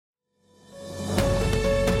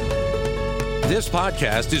This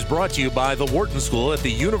podcast is brought to you by the Wharton School at the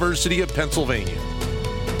University of Pennsylvania.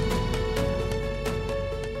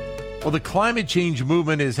 Well, the climate change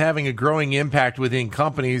movement is having a growing impact within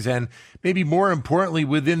companies and maybe more importantly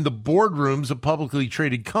within the boardrooms of publicly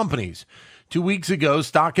traded companies. 2 weeks ago,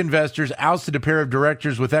 stock investors ousted a pair of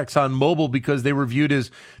directors with ExxonMobil because they were viewed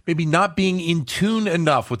as maybe not being in tune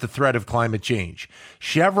enough with the threat of climate change.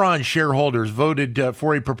 Chevron shareholders voted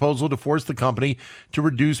for a proposal to force the company to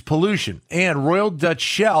reduce pollution. And Royal Dutch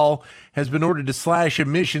Shell has been ordered to slash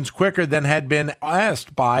emissions quicker than had been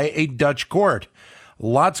asked by a Dutch court.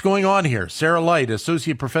 Lots going on here. Sarah Light,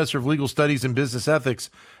 Associate Professor of Legal Studies and Business Ethics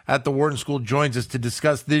at the Wharton School, joins us to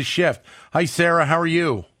discuss this shift. Hi, Sarah. How are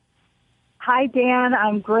you? Hi, Dan.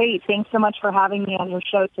 I'm great. Thanks so much for having me on your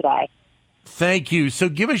show today. Thank you. So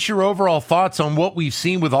give us your overall thoughts on what we've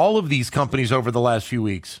seen with all of these companies over the last few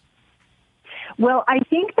weeks. Well, I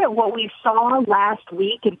think that what we saw last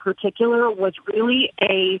week in particular was really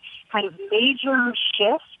a kind of major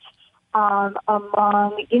shift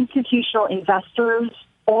among institutional investors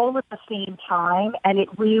all at the same time, and it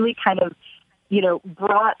really kind of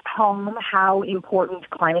brought home how important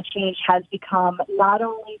climate change has become, not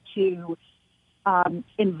only to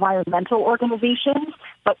environmental organizations,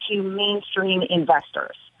 but to mainstream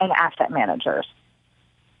investors and asset managers.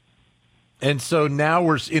 And so now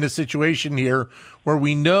we're in a situation here where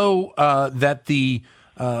we know that the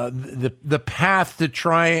path to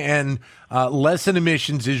try and lessen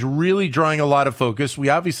emissions is really drawing a lot of focus. We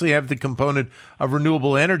obviously have the component of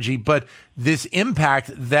renewable energy, but this impact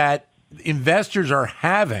that investors are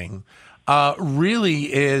having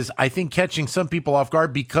really is, I think, catching some people off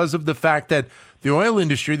guard because of the fact that the oil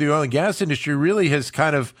industry, the oil and gas industry, really has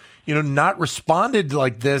kind of, not responded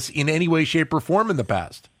like this in any way, shape, or form in the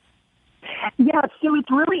past. Yeah, so it's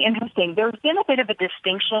really interesting. There's been a bit of a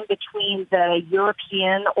distinction between the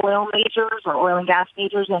European oil majors or oil and gas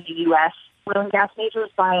majors and the U.S. oil and gas majors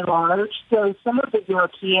by and large. So some of the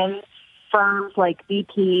European firms like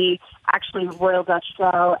BP, actually Royal Dutch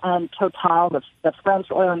Shell, and Total, the French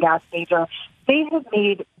oil and gas major, they have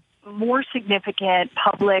made more significant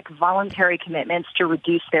public voluntary commitments to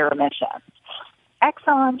reduce their emissions.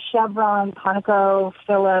 Exxon, Chevron, Conoco,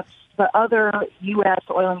 Phillips, the other U.S.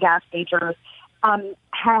 oil and gas majors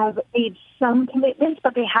have made some commitments,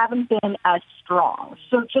 but they haven't been as strong.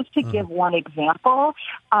 So just to give one example,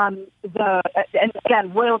 and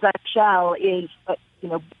again, Royal Dutch Shell is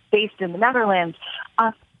based in the Netherlands.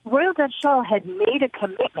 Royal Dutch Shell had made a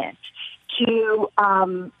commitment to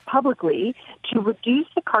publicly to reduce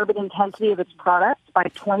the carbon intensity of its products by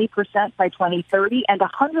 20% by 2030 and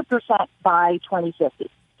 100% by 2050.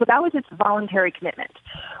 So that was its voluntary commitment.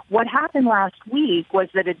 What happened last week was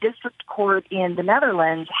that a district court in the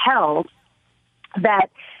Netherlands held that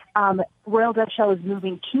Royal Dutch Shell is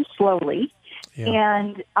moving too slowly,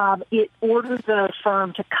 and it ordered the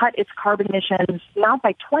firm to cut its carbon emissions not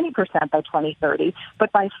by 20% by 2030,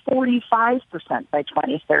 but by 45% by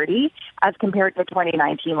 2030 as compared to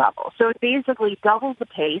 2019 levels. So it basically doubled the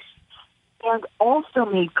pace and also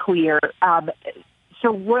made clear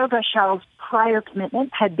so Royal Dutch Shell's prior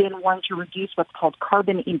commitment had been one to reduce what's called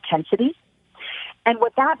carbon intensity. And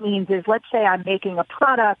what that means is, let's say I'm making a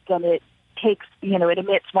product and it takes, it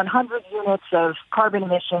emits 100 units of carbon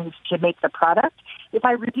emissions to make the product. If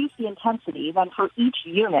I reduce the intensity, then for each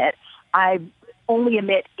unit, I only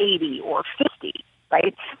emit 80 or 50,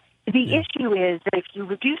 right? The issue is that if you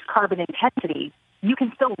reduce carbon intensity, you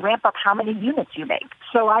can still ramp up how many units you make.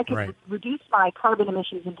 So I can reduce my carbon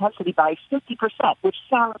emissions intensity by 50%, which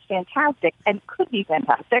sounds fantastic and could be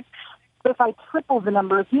fantastic. But if I triple the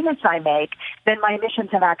number of units I make, then my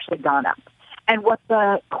emissions have actually gone up. And what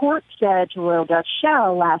the court said to Royal Dutch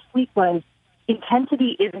Shell last week was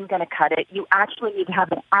intensity isn't going to cut it. You actually need to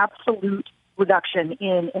have an absolute reduction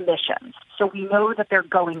in emissions. So we know that they're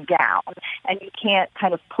going down, and you can't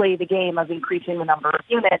kind of play the game of increasing the number of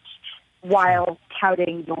units while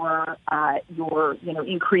touting your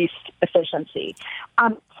increased efficiency.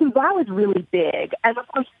 So that was really big. And of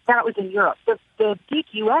course, that was in Europe. The big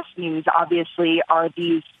U.S. news, obviously, are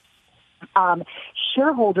these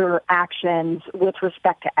shareholder actions with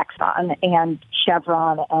respect to Exxon and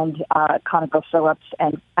Chevron and ConocoPhillips,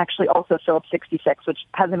 and actually also Phillips 66, which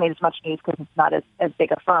hasn't made as much news because it's not as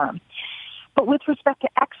big a firm. But with respect to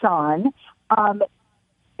Exxon,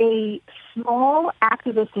 a small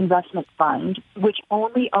activist investment fund, which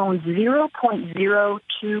only owns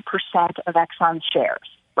 0.02% of Exxon's shares,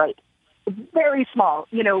 right? Very small,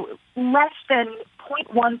 less than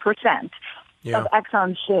 0.1% of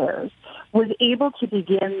Exxon's shares, was able to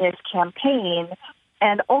begin this campaign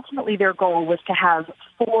And ultimately their goal was to have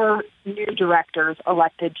 4 new directors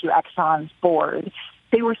elected to Exxon's board.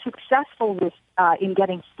 They were successful in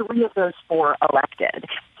getting 3 of those 4 elected.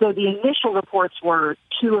 So the initial reports were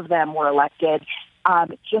 2 of them were elected.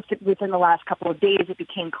 Just within the last couple of days, it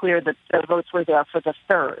became clear that the votes were there for the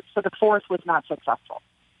 3rd. So the 4th was not successful.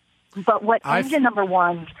 But what engine number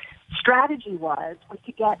one's strategy was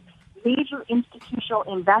to get major institutional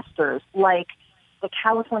investors like the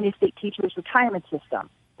California State Teachers Retirement System,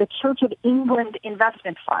 the Church of England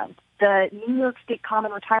Investment Fund, the New York State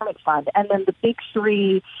Common Retirement Fund, and then the big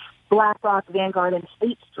 3, BlackRock, Vanguard, and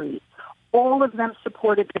State Street. All of them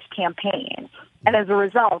supported this campaign. And as a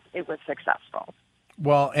result, it was successful.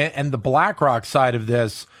 Well, and the BlackRock side of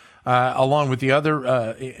this, along with the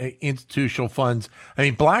other institutional funds, I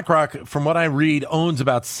mean, BlackRock, from what I read, owns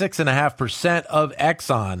about 6.5% of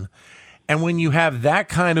Exxon. And when you have that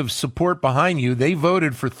kind of support behind you, they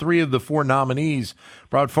voted for 3 of the 4 nominees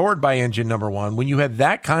brought forward by engine number one. When you have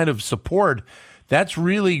that kind of support, that's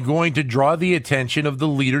really going to draw the attention of the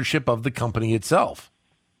leadership of the company itself.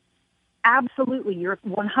 Absolutely. You're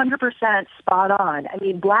 100% spot on. I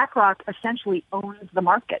mean, BlackRock essentially owns the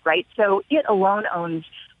market, right? So it alone owns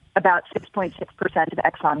about 6.6% of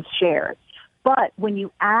Exxon's shares. But when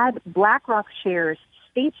you add BlackRock's shares,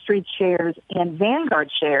 State Street shares, and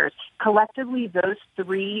Vanguard shares, collectively those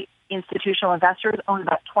 3 institutional investors own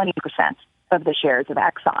about 20% of the shares of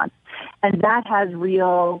Exxon. And that has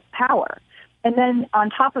real power. And then on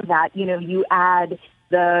top of that, you add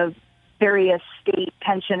the various state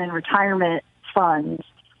pension and retirement funds,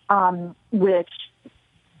 which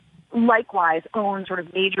likewise own sort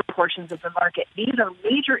of major portions of the market. These are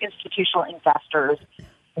major institutional investors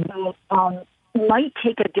who might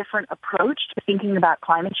take a different approach to thinking about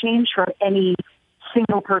climate change from any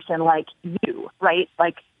single person like you, right?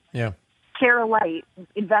 Like Sarah Light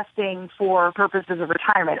investing for purposes of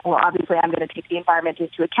retirement. Well, obviously I'm going to take the environment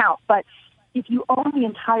into account, but if you own the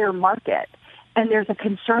entire market and there's a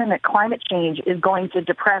concern that climate change is going to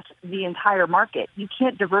depress the entire market, you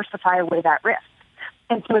can't diversify away that risk.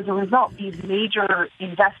 And so as a result, these major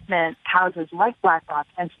investment houses like BlackRock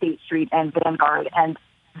and State Street and Vanguard and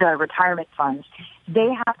the retirement funds, they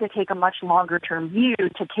have to take a much longer-term view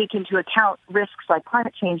to take into account risks like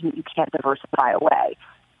climate change that you can't diversify away.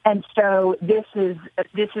 And so this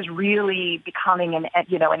is really becoming an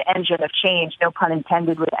engine of change, no pun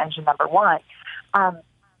intended with engine number one.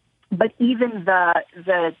 But even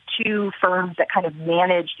the 2 firms that kind of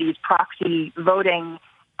manage these proxy voting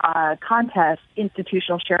contests,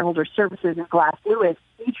 Institutional Shareholder Services and Glass Lewis,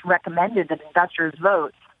 each recommended that investors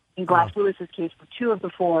vote. In Glass Lewis's case for 2 of the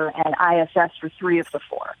 4 and ISS for 3 of the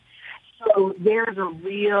 4. So there's a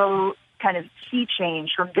real kind of sea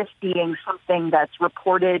change from this being something that's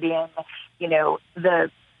reported in,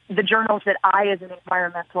 the journals that I, as an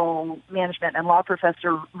environmental management and law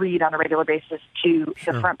professor, read on a regular basis to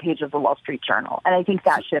the front page of the Wall Street Journal. And I think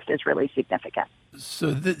that shift is really significant.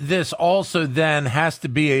 So this also then has to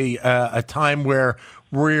be a time where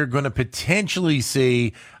we're going to potentially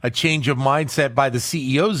see a change of mindset by the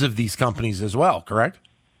CEOs of these companies as well, correct?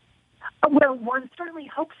 Well, one certainly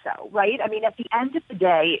hopes so, right? I mean, at the end of the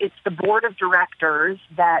day, it's the board of directors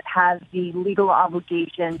that has the legal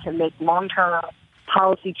obligation to make long-term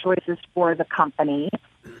policy choices for the company.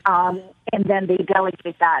 And then they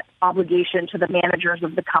delegate that obligation to the managers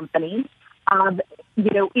of the company.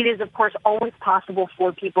 It is, of course, always possible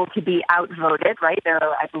for people to be outvoted, right? There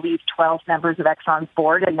are, I believe, 12 members of Exxon's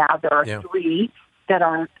board, and now there are 3 that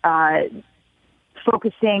are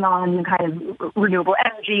focusing on kind of renewable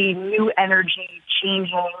energy, new energy,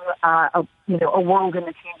 changing, a world in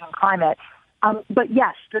a changing climate. But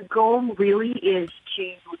yes, the goal really is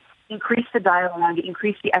to increase the dialogue,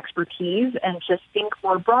 increase the expertise, and just think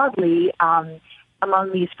more broadly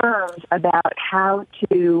among these firms about how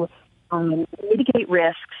to mitigate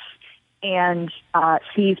risks and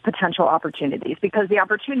seize potential opportunities, because the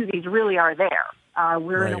opportunities really are there.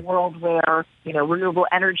 We're in a world where, renewable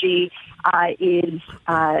energy is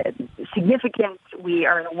significant. We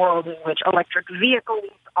are in a world in which electric vehicles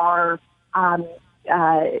are,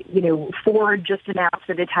 Ford just announced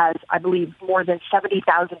that it has, I believe, more than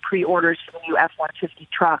 70,000 pre-orders for the new F-150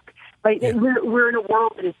 truck. Right? Yeah. We're in a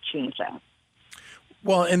world that is changing.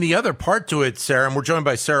 Well, and the other part to it, Sarah, and we're joined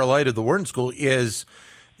by Sarah Light of the Wharton School, is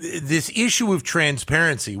this issue of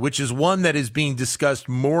transparency, which is one that is being discussed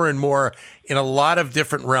more and more in a lot of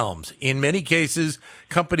different realms. In many cases,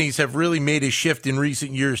 companies have really made a shift in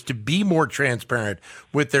recent years to be more transparent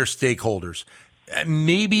with their stakeholders.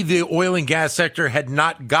 Maybe the oil and gas sector had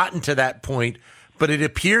not gotten to that point, but it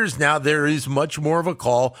appears now there is much more of a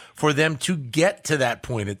call for them to get to that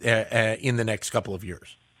point in the next couple of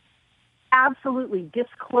years. Absolutely.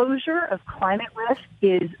 Disclosure of climate risk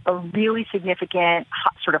is a really significant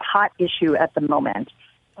hot issue at the moment.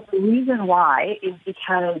 And the reason why is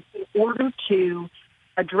because in order to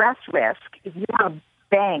address risk, if you're a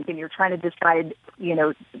bank and you're trying to decide,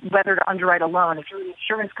 whether to underwrite a loan, if you're an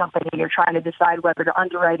insurance company and you're trying to decide whether to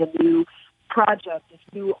underwrite a new project, if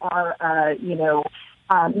you are a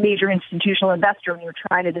major institutional investor and you're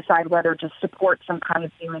trying to decide whether to support some kind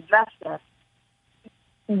of new investment,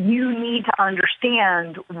 you need to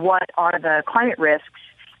understand what are the climate risks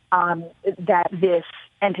that this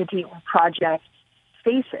entity or project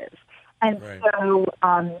faces. And so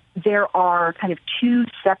there are kind of two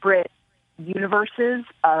separate universes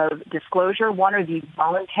of disclosure. One are the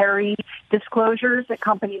voluntary disclosures that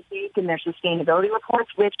companies make in their sustainability reports,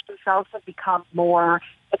 which themselves have become more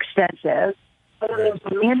extensive. But then there's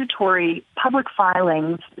the mandatory public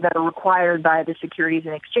filings that are required by the Securities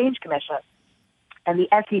and Exchange Commission. And the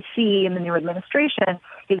SEC in the new administration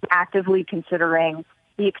is actively considering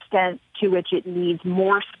the extent to which it needs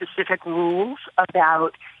more specific rules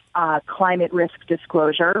about climate risk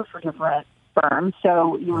disclosure for different firms.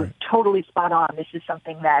 So you're totally spot on. This is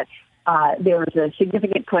something that there is a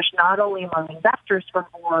significant push not only among investors for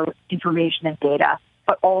more information and data,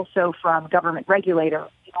 but also from government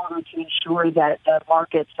regulators in order to ensure that the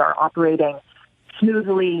markets are operating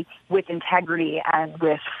smoothly, with integrity, and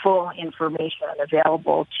with full information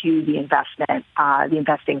available to the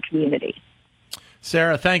investing community.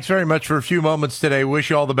 Sarah, thanks very much for a few moments today.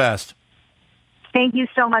 Wish you all the best. Thank you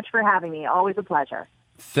so much for having me. Always a pleasure.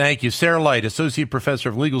 Thank you. Sarah Light, Associate Professor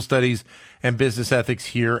of Legal Studies and Business Ethics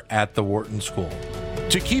here at the Wharton School.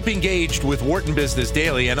 To keep engaged with Wharton Business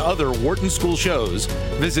Daily and other Wharton School shows,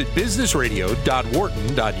 visit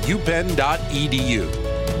businessradio.wharton.upenn.edu.